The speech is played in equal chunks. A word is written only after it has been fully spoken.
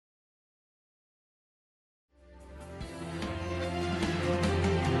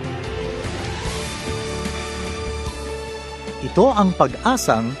Ito ang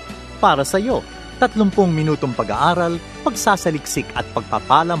Pag-asang para sa iyo. 30 minutong pag-aaral, pagsasaliksik at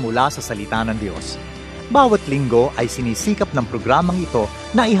pagpapala mula sa salita ng Diyos. Bawat linggo ay sinisikap ng programang ito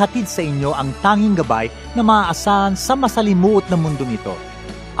na ihatid sa inyo ang tanging gabay na maaasahan sa masalimuot na mundong ito,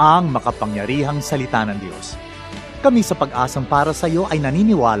 ang makapangyarihang salita ng Diyos. Kami sa Pag-asang para sa iyo ay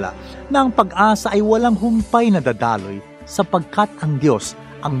naniniwala na ang pag-asa ay walang humpay na dadaloy sapagkat ang Diyos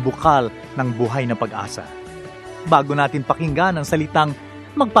ang bukal ng buhay na pag-asa. Bago natin pakinggan ang salitang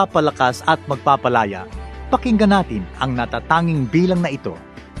magpapalakas at magpapalaya, pakinggan natin ang natatanging bilang na ito.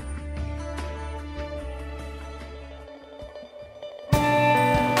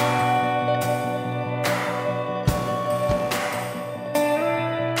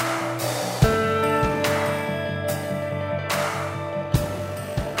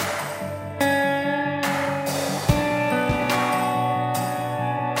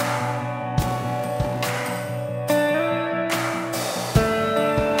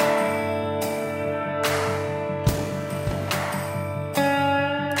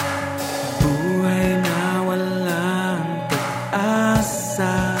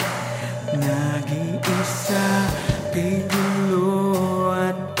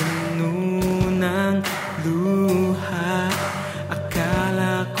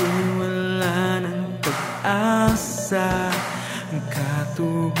 Ang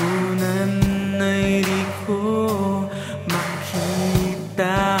katugunan ay di ko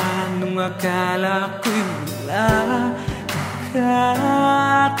makita nung akala ko'y wala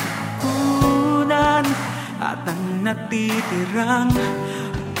ang katugunan at ang natitirang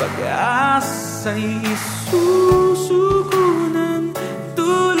pag-asa'y isusuko ng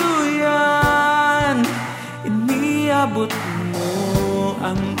tuluyan. Iniabot mo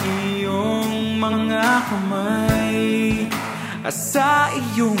ang iyong mga kamay, sa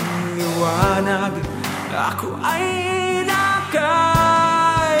iyong liwanag ako ay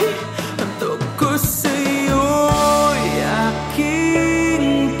nakay. Hantog ko sa'yo'y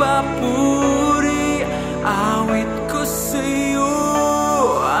aking papuri, awit ko sa'yo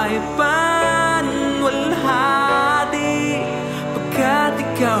ay panwalhati, pagkat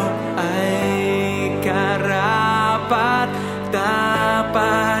ikaw ay karapat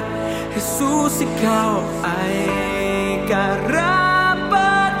dapat. Jesus, ikaw ay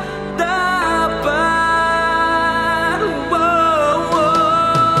karapat dapat.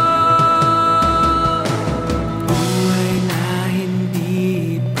 Buhay na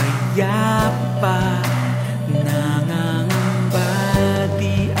hindi payapa, nangangamba,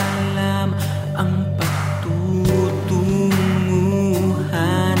 di alam ang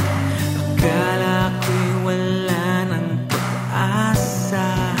patutunguhan. Akala ko'y wala ng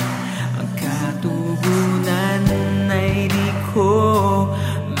pag-asa, ang katugunan ay di ko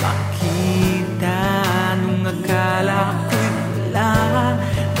makita nung akala ko'y wala ng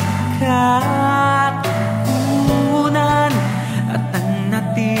katugunan at ang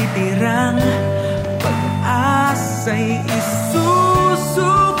natitirang pag-asa'y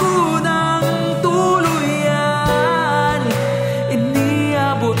isusuko ng tuluyan.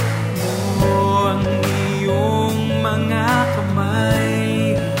 Iniabot mo ang iyong mga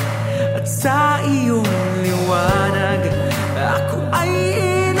kamay at sa iyong liwanag ako ay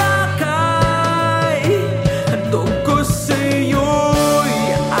inakay. Hantog ko sa'yo'y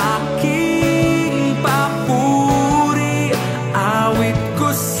aking papuri, awit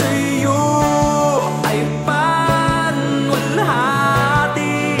ko sa'yo ay panwalhati,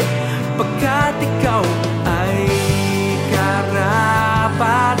 pagkat ikaw ay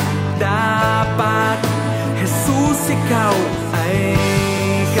karapat dapat. Jesus, ikaw ay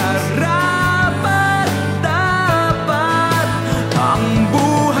karapat dapat. Ang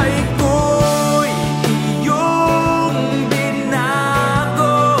buhay ko'y iyong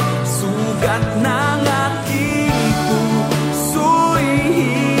binago, sugat ng aking puso'y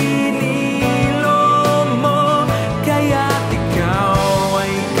hinilo mo, kaya't ikaw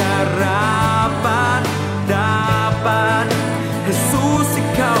ay karapat dapat. Jesus,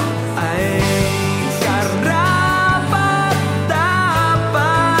 ikaw ay karapat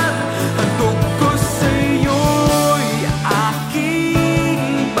dapat. Hantog ko sa'yo'y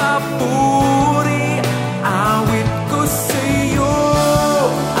aking papuri, awit ko sa'yo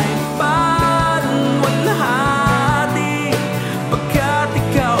ay panwalhati, pagkat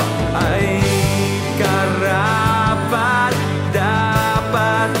ikaw ay karapat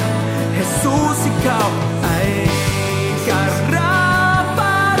dapat. Jesus, ikaw ay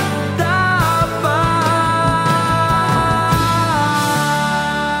karapat dapat.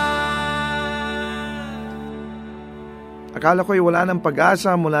 Akala ko'y wala ng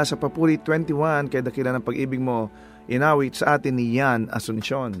pag-asa mula sa Papuri 21, kaya dakila ng pag-ibig mo inawit sa atin ni Yan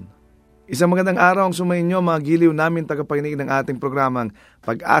Asuncion. Isang magandang araw ang sumainyo mga giliw namin tagapakinig ng ating programang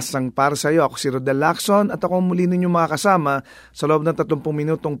Pag-asang para sa iyo. Ako si Rodel Lacson at ako muli ninyo makakasama sa loob ng 30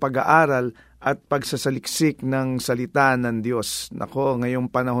 minutong pag-aaral at pagsasaliksik ng salita ng Diyos. Nako,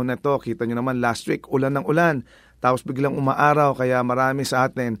 ngayong panahon na ito, kita nyo naman last week, ulan ng ulan. Tapos biglang umaaraw, kaya marami sa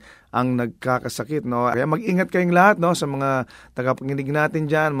atin ang nagkakasakit. No? Kaya mag-ingat kayong lahat, no? Sa mga tagapakinig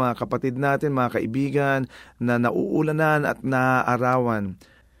natin dyan, mga kapatid natin, mga kaibigan na nauulanan at naaarawan.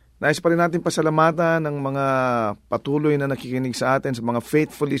 Nais pa rin natin pasalamatan ng mga patuloy na nakikinig sa atin, sa mga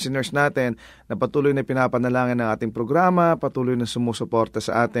faithful listeners natin na patuloy na pinapanalangin ng ating programa, patuloy na sumusuporta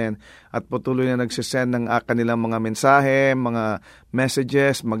sa atin at patuloy na nagsisend ng kanilang mga mensahe, mga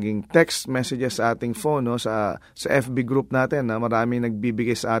messages, maging text messages sa ating phone, no? sa FB group natin. Na marami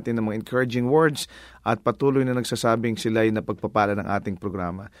nagbibigay sa atin ng mga encouraging words at patuloy na nagsasabing sila'y napagpapala ng ating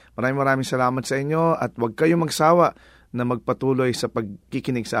programa. Maraming salamat sa inyo at huwag kayong magsawa na magpatuloy sa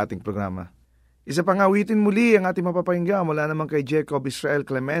pagkikinig sa ating programa. Isa pang awitin muli ang ating mapapahinggan mula naman kay Jacob Israel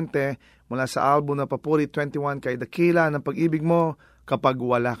Clemente mula sa album na Papuri 21 kay Dakila ng Pag-ibig Mo Kapag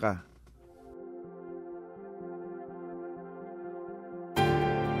Wala Ka.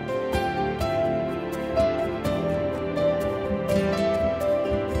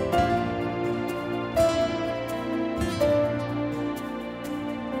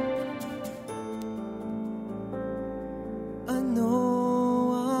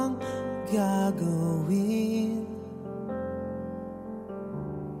 Gagawin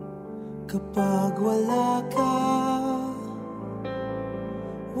kapag wala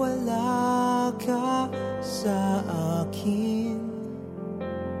ka sa akin,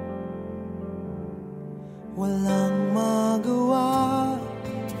 walang magawa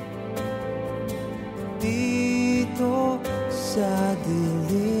dito sa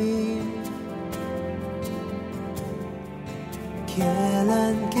dilim.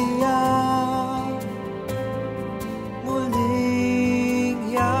 Kailan kaya muling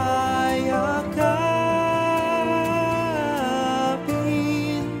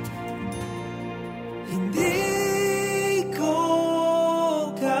yayakapin? Hindi ko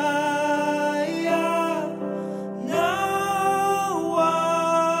kaya na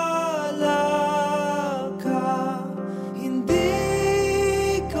wala ka. Hindi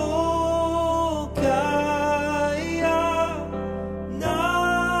ko kaya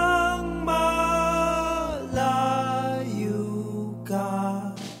nang malayo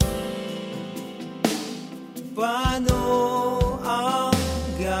ka. Paano ang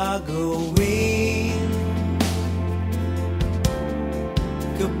gagawin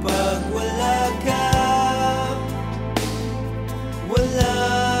kapag wala ka? Wala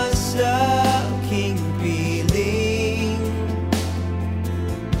sa aking piling.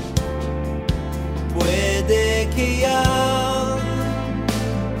 Pwede kayang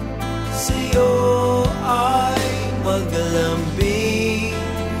sa'yo ay maglambing.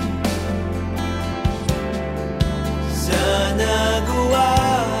 Sana gawa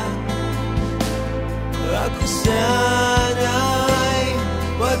ako, sana'y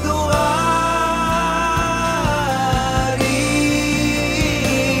patuwarin.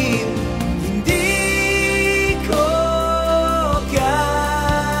 Hindi ko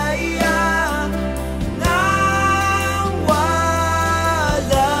kaya nang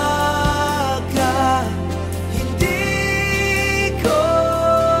wala ka. Hindi ko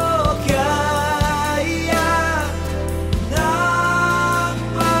kaya nang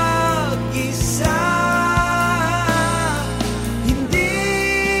mag-isa.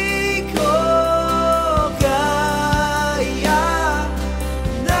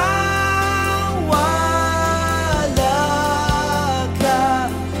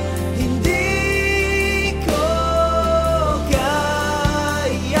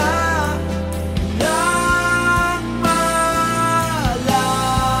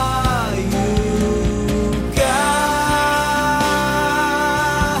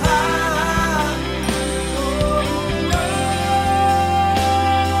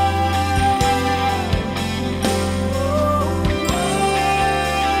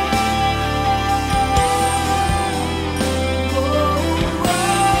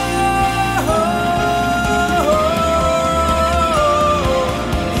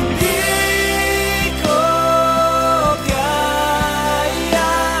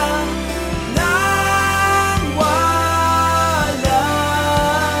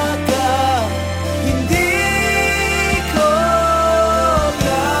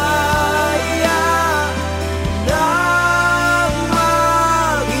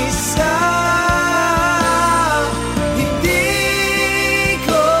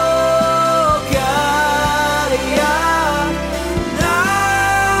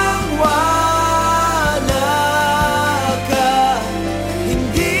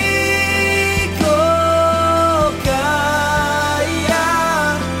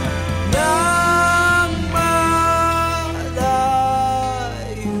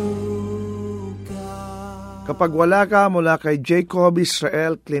 Kapag Wala Ka mula kay Jacob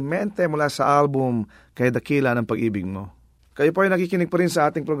Israel Clemente mula sa album Kay Dakila ng Pag-ibig Mo. Kayo po ay nakikinig pa rin sa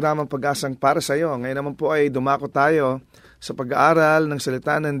ating programang Pag-asang para sa iyo. Ngayon naman po ay dumako tayo sa pag-aaral ng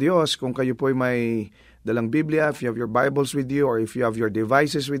salita ng Diyos. Kung kayo po ay may dalang Biblia, if you have your Bibles with you or if you have your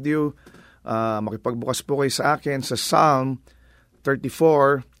devices with you, makipagbukas po kayo sa akin sa Psalm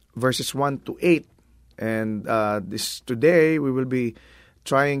 34 verses 1 to 8. And today we will be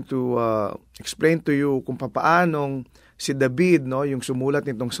trying to explain to you kung papaanong si David, no, yung sumulat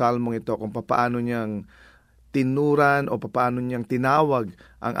nitong salmong ito, kung papaano niyang tinuran o papaano niyang tinawag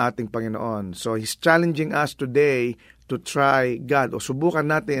ang ating Panginoon. So he's challenging us today to try God o subukan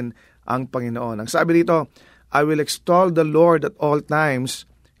natin ang Panginoon. Ang sabi dito, I will extol the Lord at all times.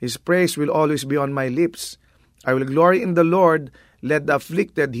 His praise will always be on my lips. I will glory in the Lord. Let the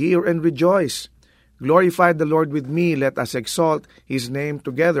afflicted hear and rejoice. Glorify the Lord with me. Let us exalt His name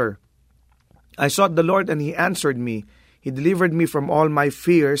together. I sought the Lord and He answered me. He delivered me from all my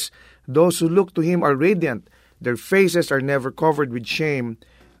fears. Those who look to Him are radiant. Their faces are never covered with shame.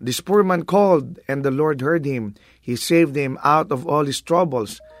 This poor man called, and the Lord heard him. He saved him out of all his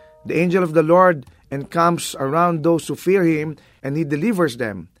troubles. The angel of the Lord encamps around those who fear Him, and He delivers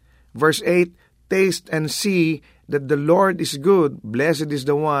them. Verse 8, Taste and see that the Lord is good. Blessed is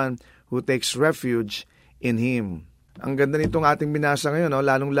the one who takes refuge in Him. Ang ganda nitong ating binasa ngayon, no?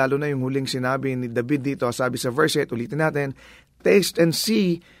 Lalong-lalo na yung huling sinabi ni David dito. Sabi sa verse 8, ulitin natin, Taste and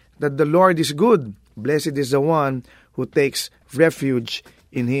see that the Lord is good. Blessed is the one who takes refuge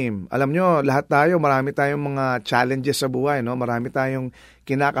in Him. Alam nyo, lahat tayo, marami tayong mga challenges sa buhay. No? Marami tayong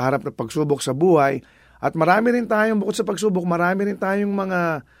kinakaharap na pagsubok sa buhay. At marami rin tayong, bukod sa pagsubok, marami rin tayong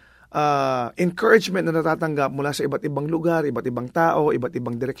mga encouragement na natatanggap mula sa iba't ibang lugar, iba't ibang tao, iba't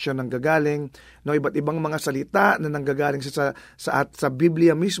ibang direksyon ng gagaling, no, iba't ibang mga salita na nanggagaling sa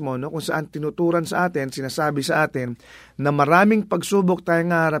Biblia mismo, no, kung saan tinuturan sa atin, sinasabi sa atin na maraming pagsubok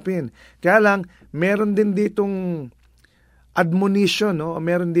tayong haharapin. Kaya lang meron din ditong admonition, no,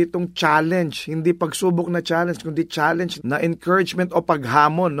 meron ditong challenge, hindi pagsubok na challenge, kundi challenge na encouragement o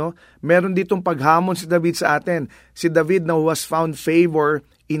paghamon, no. Meron ditong paghamon si David sa atin. Si David na who has found favor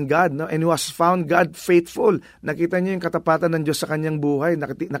in God, no? And who has found God faithful. Nakita niya yung katapatan ng Diyos sa kanyang buhay.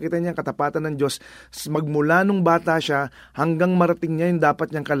 Nakita niya yung katapatan ng Diyos magmula nung bata siya hanggang marating niya yung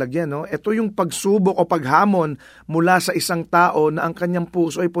dapat niyang kalagyan. No? Ito yung pagsubok o paghamon mula sa isang tao na ang kanyang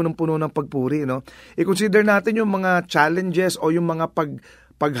puso ay punong-puno ng pagpuri. No? I-consider natin yung mga challenges o yung mga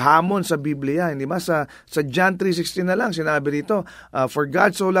paghamon sa Biblia, hindi ba? Sa John 3:16 na lang sinabi rito, for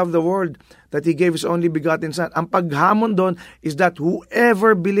God so loved the world that He gave His only begotten Son. Ang paghamon doon is that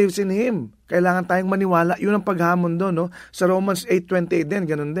whoever believes in Him, kailangan tayong maniwala. Yun ang paghamon doon, no? Sa Romans 8:28 din,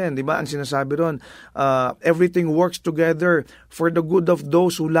 ganun din, di ba? Ang sinasabi doon, everything works together for the good of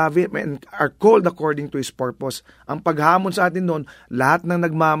those who love Him and are called according to His purpose. Ang paghamon sa atin doon, lahat ng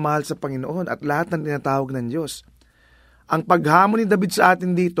nagmamahal sa Panginoon at lahat ng tinatawag ng Diyos. Ang paghamon ni David sa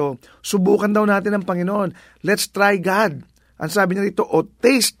atin dito, subukan daw natin ang Panginoon. Let's try God. Ang sabi niya dito,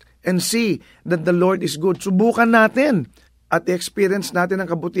 taste and see that the Lord is good. Subukan natin at i-experience natin ang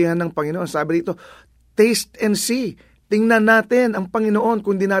kabutihan ng Panginoon. Sabi dito, taste and see. Tingnan natin ang Panginoon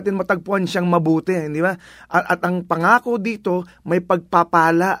kung di natin matagpuan siyang mabuti. Di ba? At ang pangako dito, may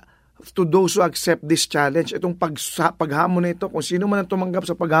pagpapala to those who accept this challenge. Itong paghamon na ito, kung sino man ang tumanggap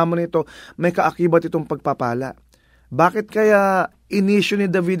sa paghamon na ito, may kaakibat itong pagpapala. Bakit kaya inisyu ni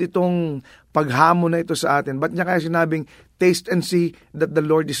David itong paghamon na ito sa atin? Ba't niya kaya sinabing, taste and see that the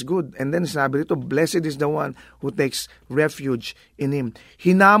Lord is good? And then sinabi dito, blessed is the one who takes refuge in Him.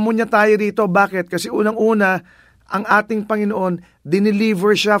 Hinamon niya tayo rito. Bakit? Kasi unang-una, ang ating Panginoon,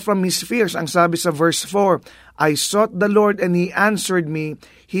 dineliver siya from His fears. Ang sabi sa verse 4, I sought the Lord and He answered me.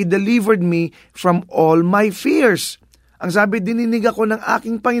 He delivered me from all my fears. Ang sabi, dininig ako ng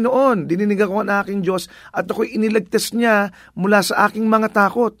aking Panginoon, dininig ako ng aking Diyos, at ako'y iniligtas niya mula sa aking mga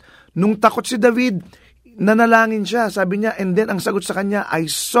takot. Nung takot si David, nanalangin siya. Sabi niya, and then ang sagot sa kanya, I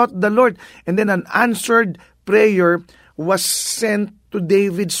sought the Lord. And then an answered prayer was sent to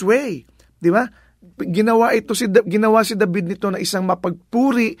David's way. Di ba? Ginawa si David nito na isang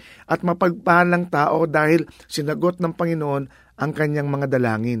mapagpuri at mapagpalang tao dahil sinagot ng Panginoon ang kanyang mga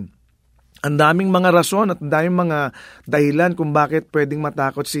dalangin. Ang daming mga rason at ang daming mga dahilan kung bakit pwedeng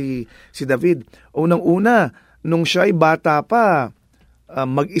matakot si David. Unang-una, nung siya ay bata pa,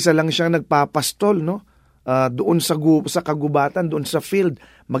 mag-isa lang siyang nagpapastol, no? Doon sa kagubatan, doon sa field.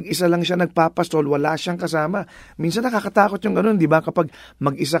 Mag-isa lang siya nagpapastol, wala siyang kasama. Minsan nakakatakot yung ganun, di ba? Kapag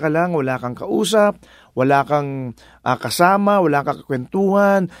mag-isa ka lang, wala kang kausap, wala kang kasama, wala kang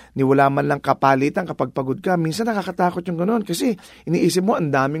kakwentuhan, ni wala man lang kapalitan kapag pagod ka. Minsan nakakatakot yung ganun kasi iniisip mo,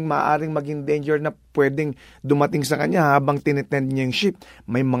 ang daming maaaring maging danger na pwedeng dumating sa kanya habang tinitend niya yung sheep.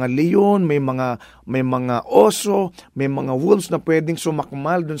 May mga leon, may mga oso, may mga wolves na pwedeng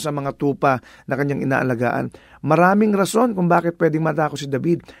sumakmal dun sa mga tupa na kanyang inaalagaan. Maraming rason kung bakit pwedeng matakot si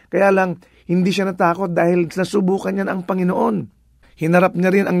David. Kaya lang, hindi siya natakot dahil nasubukan niya ang Panginoon. Hinarap niya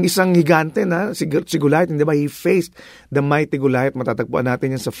rin ang isang higante na si Goliath, hindi ba? He faced the mighty Goliath. Matatagpuan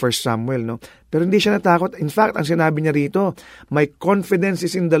natin yan sa 1 Samuel, no? Pero hindi siya natakot. In fact, ang sinabi niya rito, my confidence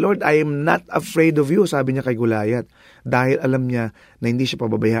is in the Lord. I am not afraid of you, sabi niya kay Goliath. Dahil alam niya na hindi siya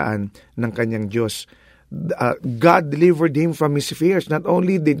pababayaan ng kanyang Diyos. God delivered him from his fears. Not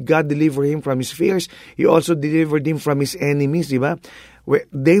only did God deliver him from his fears, He also delivered him from his enemies, di ba?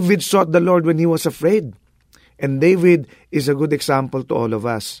 David sought the Lord when he was afraid. And David is a good example to all of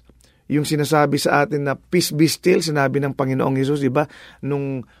us. Yung sinasabi sa atin na peace be still, sinabi ng Panginoong Hesus, di ba?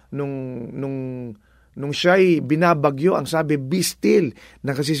 Nung siya'y binabagyo, ang sabi, be still,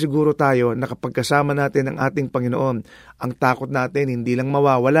 na kasi siguro tayo na kapag kasama natin ang ating Panginoon, ang takot natin hindi lang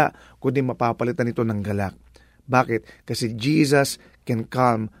mawawala, kundi mapapalitan ito ng galak. Bakit? Kasi Jesus can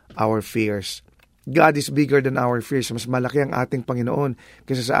calm our fears. God is bigger than our fears. Mas malaki ang ating Panginoon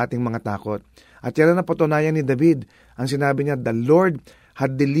kaysa sa ating mga takot. At yan ang napatunayan ni David. Ang sinabi niya, the Lord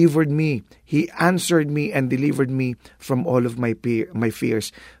had delivered me. He answered me and delivered me from all of my fears.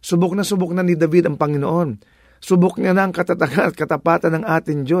 Subok na ni David ang Panginoon. Subok niya na ang katatagan at katapatan ng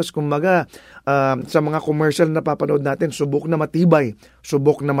ating Diyos. Kumbaga, sa mga commercial na papanood natin, subok na matibay,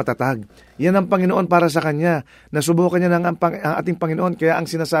 subok na matatag. Yan ang Panginoon para sa Kanya. Nasubukan niya na ang ating Panginoon. Kaya ang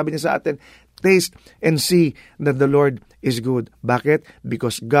sinasabi niya sa atin, taste and see that the Lord is good. Bakit?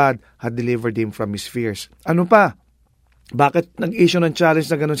 Because God had delivered him from his fears. Ano pa? Bakit nag-issue ng challenge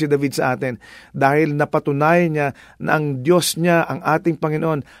na gano'n si David sa atin? Dahil napatunayan niya na ang Diyos niya, ang ating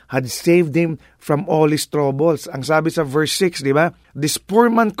Panginoon, had saved him from all his troubles. Ang sabi sa verse 6, di ba? This poor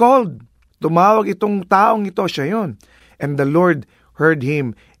man called. Tumawag itong taong ito, siya yun. And the Lord heard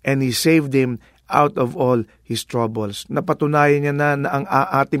him and He saved him out of all his troubles. Napatunayan niya na ang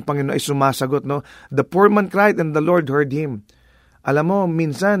ating Panginoon ay sumasagot, no? The poor man cried and the Lord heard him. Alam mo,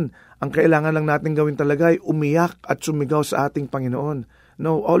 minsan, ang kailangan lang natin gawin talaga ay umiyak at sumigaw sa ating Panginoon.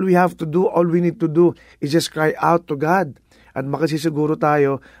 No, all we need to do is just cry out to God. At makasisiguro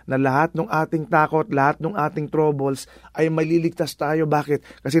tayo na lahat ng ating takot, lahat ng ating troubles ay maliligtas tayo.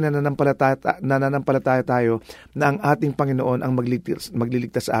 Bakit? Kasi nananampalataya tayo na ang ating Panginoon ang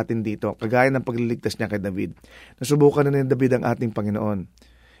magliligtas sa atin dito. Kagaya ng pagliligtas niya kay David. Nasubukan na ni David ang ating Panginoon.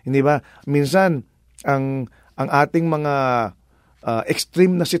 Hindi ba? Minsan, ang ating mga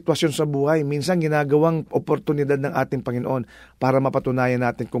extreme na sitwasyon sa buhay, minsan ginagawang oportunidad ng ating Panginoon para mapatunayan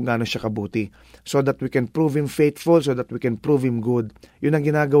natin kung gaano siya kabuti. So that we can prove Him faithful, so that we can prove Him good. Yun ang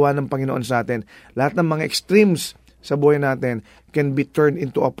ginagawa ng Panginoon sa atin. Lahat ng mga extremes sa buhay natin can be turned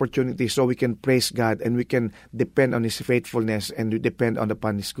into opportunities so we can praise God and we can depend on His faithfulness and we depend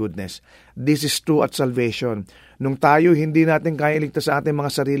upon His goodness. This is true at salvation. Nung tayo hindi natin kaya iligtas sa ating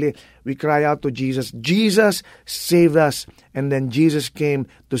mga sarili, we cry out to Jesus. Jesus saved us, and then Jesus came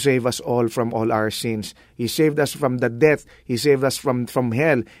to save us all from all our sins. He saved us from the death. He saved us from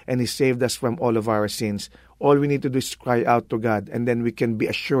hell, and He saved us from all of our sins. All we need to do is cry out to God, and then we can be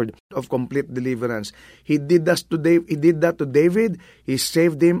assured of complete deliverance. He did that to David. He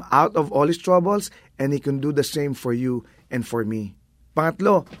saved him out of all his troubles, and He can do the same for you and for me.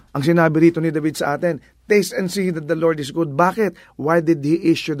 Pangatlo, ang sinabi rito ni David sa atin, taste and see that the Lord is good. Bakit? Why did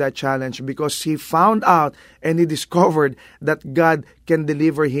he issue that challenge? Because he found out and he discovered that God can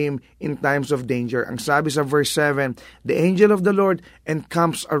deliver him in times of danger. Ang sabi sa verse 7, the angel of the Lord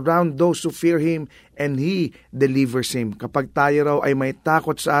encamps around those who fear Him and He delivers him. Kapag tayo raw ay may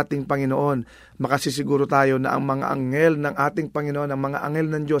takot sa ating Panginoon, makasisiguro tayo na ang mga anghel ng ating Panginoon, ang mga anghel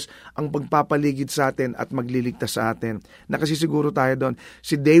ng Diyos, ang pagpapaligid sa atin at magliligtas sa atin. Nakasisiguro tayo doon.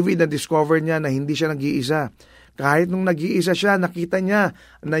 Si David, na-discover niya na hindi siya nag-iisa. Kahit nung nag-iisa siya, nakita niya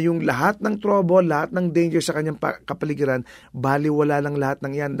na yung lahat ng trouble, lahat ng danger sa kanyang kapaligiran, baliwala lang lahat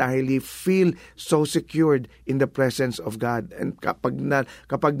ng yan dahil he feel so secured in the presence of God. And kapag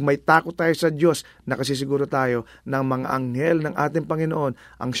may takot tayo sa Diyos, nakasisiguro tayo ng mga anghel ng ating Panginoon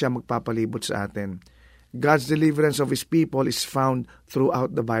ang siya magpapalibot sa atin. God's deliverance of His people is found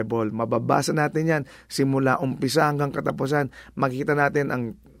throughout the Bible. Mababasa natin yan simula umpisa hanggang katapusan. Makikita natin ang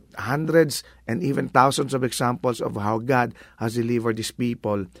hundreds and even thousands of examples of how God has delivered His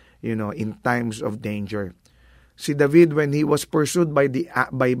people, in times of danger. Si David, when he was pursued by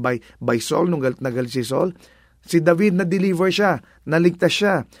Saul, nung galit na galit si Saul, si David na-deliver siya, naligtas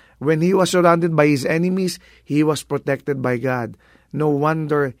siya. When he was surrounded by his enemies, he was protected by God. No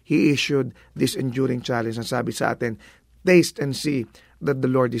wonder he issued this enduring challenge. Ang sabi sa atin, taste and see that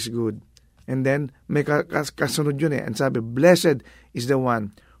the Lord is good. And then, may kasunod yun Ang sabi, blessed is the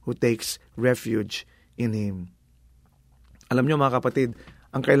one who takes refuge in Him. Alam nyo mga kapatid,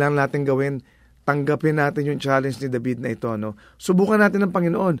 ang kailangan natin gawin, tanggapin natin yung challenge ni David na ito. No? Subukan natin ng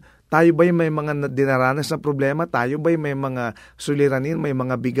Panginoon. Tayo ba'y may mga dinaranas na problema? Tayo ba'y may mga suliranin? May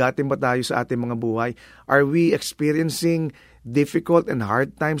mga bigatin ba tayo sa ating mga buhay? Are we experiencing difficult and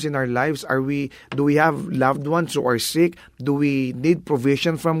hard times in our lives? Do we have loved ones who are sick? Do we need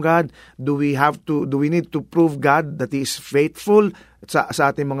provision from God? Do we need to prove God that He is faithful sa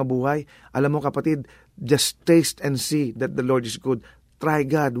ating mga buhay? Alam mo kapatid, just taste and see that the Lord is good. Try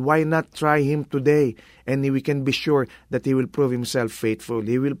God. Why not try Him today? And we can be sure that He will prove Himself faithful.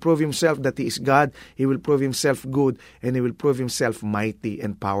 He will prove Himself that He is God. He will prove Himself good. And He will prove Himself mighty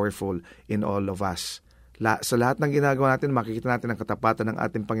and powerful in all of us. Sa lahat ng ginagawa natin, makikita natin ang katapatan ng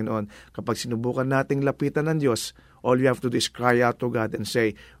ating Panginoon. Kapag sinubukan nating lapitan ng Diyos, all you have to do is cry out to God and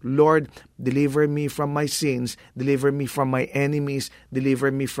say, Lord, deliver me from my sins, deliver me from my enemies,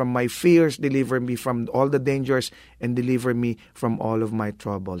 deliver me from my fears, deliver me from all the dangers, and deliver me from all of my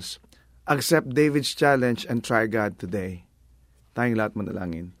troubles. Accept David's challenge and try God today. Tayong lahat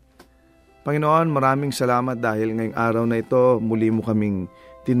manalangin. Panginoon, maraming salamat dahil ngayong araw na ito, muli mo kaming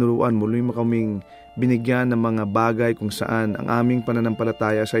tinuruan, muli mo kaming binigyan ng mga bagay kung saan ang aming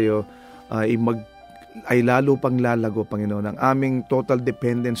pananampalataya sa iyo ay lalo pang lalago, Panginoon. Ang aming total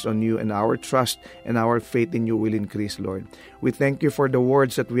dependence on you and our trust and our faith in you will increase, Lord. We thank you for the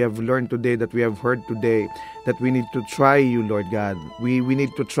words that we have learned today, that we have heard today, that we need to try you, Lord God. We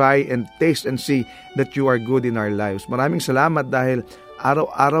need to try and taste and see that you are good in our lives. Maraming salamat dahil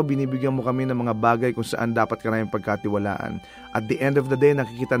araw-araw binibigyan mo kami ng mga bagay kung saan dapat ka namin pagkatiwalaan. At the end of the day,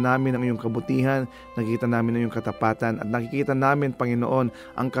 nakikita namin ang iyong kabutihan, nakikita namin ang iyong katapatan, at nakikita namin, Panginoon,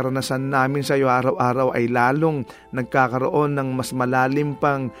 ang karanasan namin sa iyo araw-araw ay lalong nagkakaroon ng mas malalim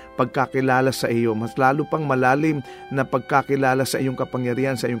pang pagkakilala sa iyo, mas lalo pang malalim na pagkakilala sa iyong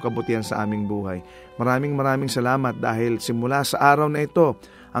kapangyarihan, sa iyong kabutihan sa aming buhay. Maraming salamat dahil simula sa araw na ito,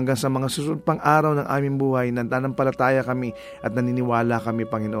 hanggang sa mga susunod pang araw ng aming buhay, nananampalataya kami at naniniwala kami,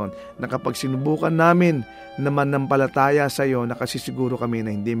 Panginoon, na kapag sinubukan namin na manampalataya sa iyo, nakasisiguro kami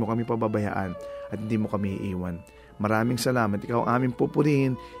na hindi mo kami pababayaan at hindi mo kami iiwan. Maraming salamat. Ikaw ang aming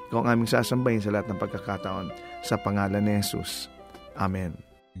pupurihin, ikaw ang aming sasambahin sa lahat ng pagkakataon. Sa pangalan ni Jesus. Amen.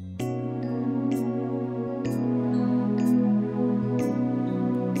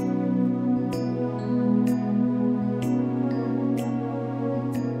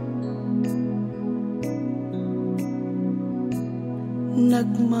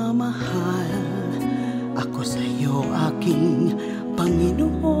 Nagmamahal ako sa iyo, aking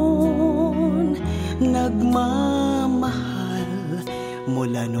Panginoon. Nagmamahal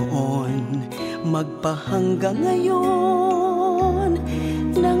mula noon magpahanggang ngayon,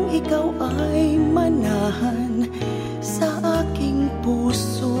 nang ikaw ay manahan sa aking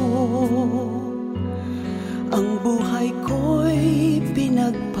puso. Ang buhay ko'y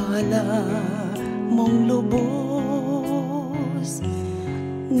pinagpala mong lubos.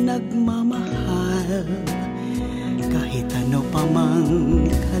 Nagmamahal kahit ano pa mang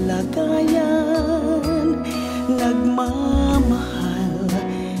kalagayan. Nagmamahal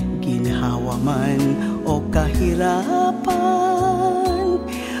ginhawa man o kahirapan,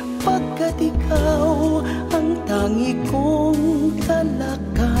 pagkat ikaw ang tangi kong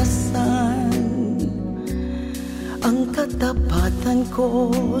kalakasan. Ang katapatan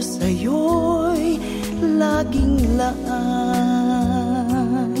ko sa'yo'y laging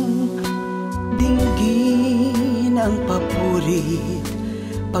laan. Dinggin ang papuri,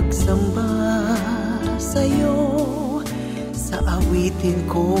 pagsamba sa'yo. Sa awitin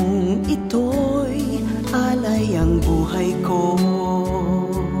kong ito'y alay ang buhay ko.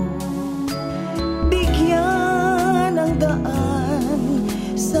 Bigyan ang daan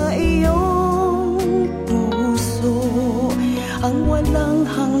sa iyong puso, ang walang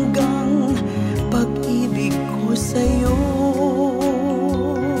hanggang pag-ibig ko sa'yo.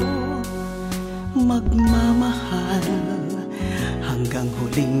 Magmamahal hanggang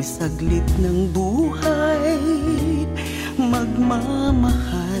huling saglit ng buhay.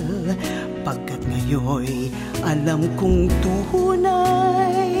 Magmamahal pagkat ngayoy alam kong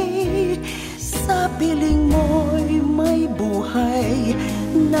tunay. Sa piling mo'y may buhay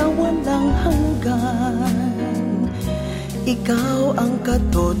na walang hanggan. Ikaw ang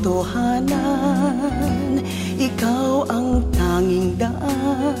katotohanan, ikaw ang tanging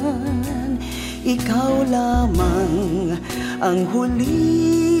daan, ikaw lamang ang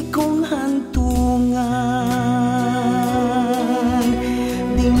huli kong hantungan.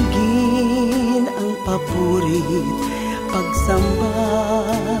 Dinggin ang papurit, pagsamba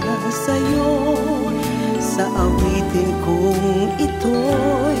sa'yo, sa awitin kong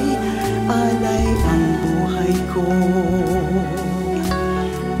ito'y alay ang buhay ko.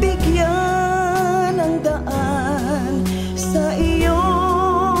 Bigyan ng daan sa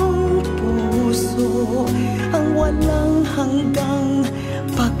iyong puso ang walang hanggang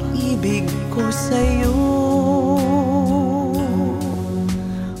pag-ibig ko sa'yo.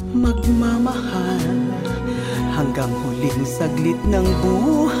 Magmamahal hanggang huling saglit ng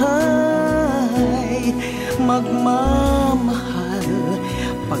buhay. Magmamahal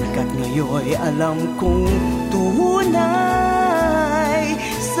pagkat ngayon alam kong tunay.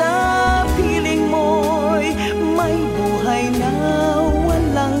 Sa piling mo'y may buhay na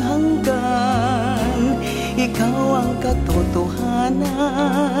walang hanggan. Ikaw ang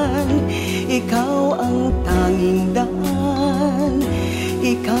katotohanan, ikaw ang tanging daan,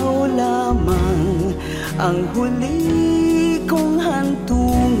 ikaw lamang ang huli kong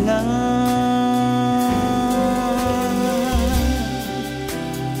hantungan.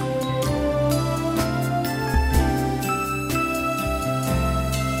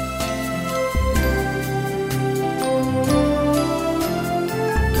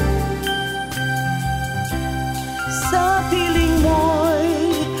 Sa piling mo'y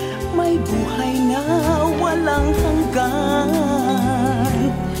may buhay na walang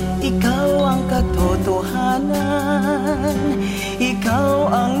hanggan. Ikaw ang katotohanan, ikaw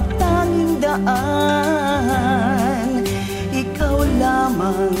ang tanging daan, ikaw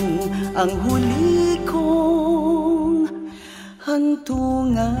lamang ang huli kong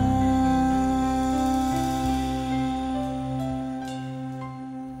hantungan.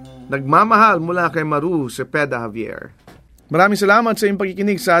 Nagmamahal mula kay Maru Cepeda Javier. Maraming salamat sa iyong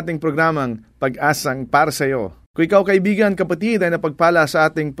pakikinig sa ating programang Pag-asang Para sa iyo. Kung ikaw kaibigan, kapatid ay napagpala sa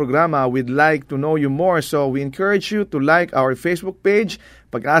ating programa, we'd like to know you more. So we encourage you to like our Facebook page,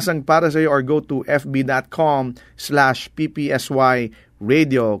 Pag-asang Para sa iyo, or go to fb.com/ppsy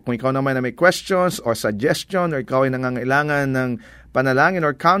radio. Kung ikaw naman na may questions or suggestion, or ikaw ay nangangailangan ng panalangin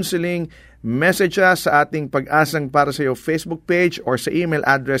or counseling, message us sa ating Pag-asang Para sa iyo Facebook page or sa email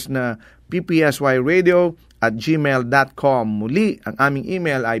address na ppsyradio@gmail.com. Muli, ang aming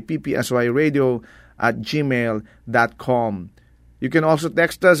email ay ppsyradio@gmail.com. You can also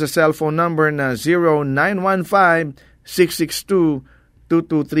text us sa cellphone number na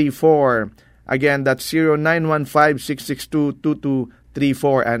 0915-662-2234. Again, that's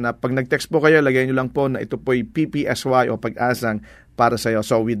 0915-662-2234. And pag nag-text po kayo, lagyan nyo lang po na ito po'y PPSY o Pag-asang Para sa iyo.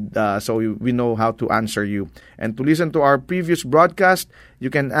 So we know how to answer you. And to listen to our previous broadcast,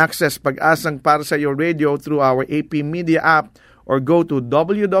 you can access Pag-asang Para sa iyo radio through our AP Media app or go to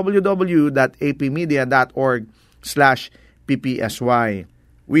www.apmedia.org/ppsy.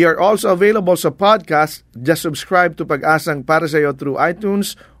 We are also available sa podcast. Just subscribe to Pag-asang Para sa iyo through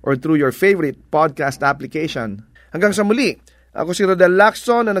iTunes or through your favorite podcast application. Hanggang sa muli, ako si Rodel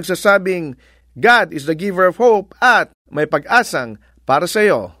Lacson na nagsasabing, God is the giver of hope at may pag-asang para sa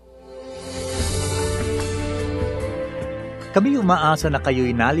iyo. Kami umaasa na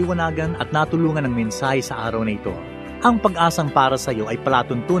kayo'y naliwanagan at natulungan ng mensahe sa araw na ito. Ang Pag-asang Para sa iyo ay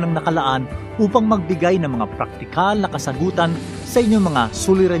palatuntunang nakalaan upang magbigay ng mga praktikal na kasagutan sa inyong mga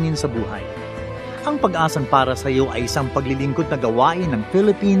suliranin sa buhay. Ang Pag-asang Para sa iyo ay isang paglilingkod na gawain ng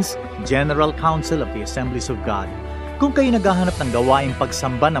Philippines General Council of the Assemblies of God. Kung kayo naghahanap ng gawaing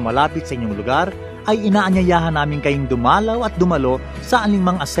pagsamba na malapit sa inyong lugar, ay inaanyayahan namin kayong dumalaw at dumalo sa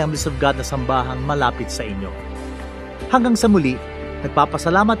anumang Assemblies of God na sambahang malapit sa inyo. Hanggang sa muli,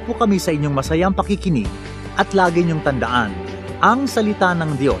 nagpapasalamat po kami sa inyong masayang pakikinig at lagi niyong tandaan, ang salita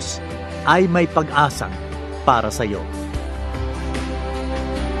ng Diyos ay may pag-asang para sa iyo.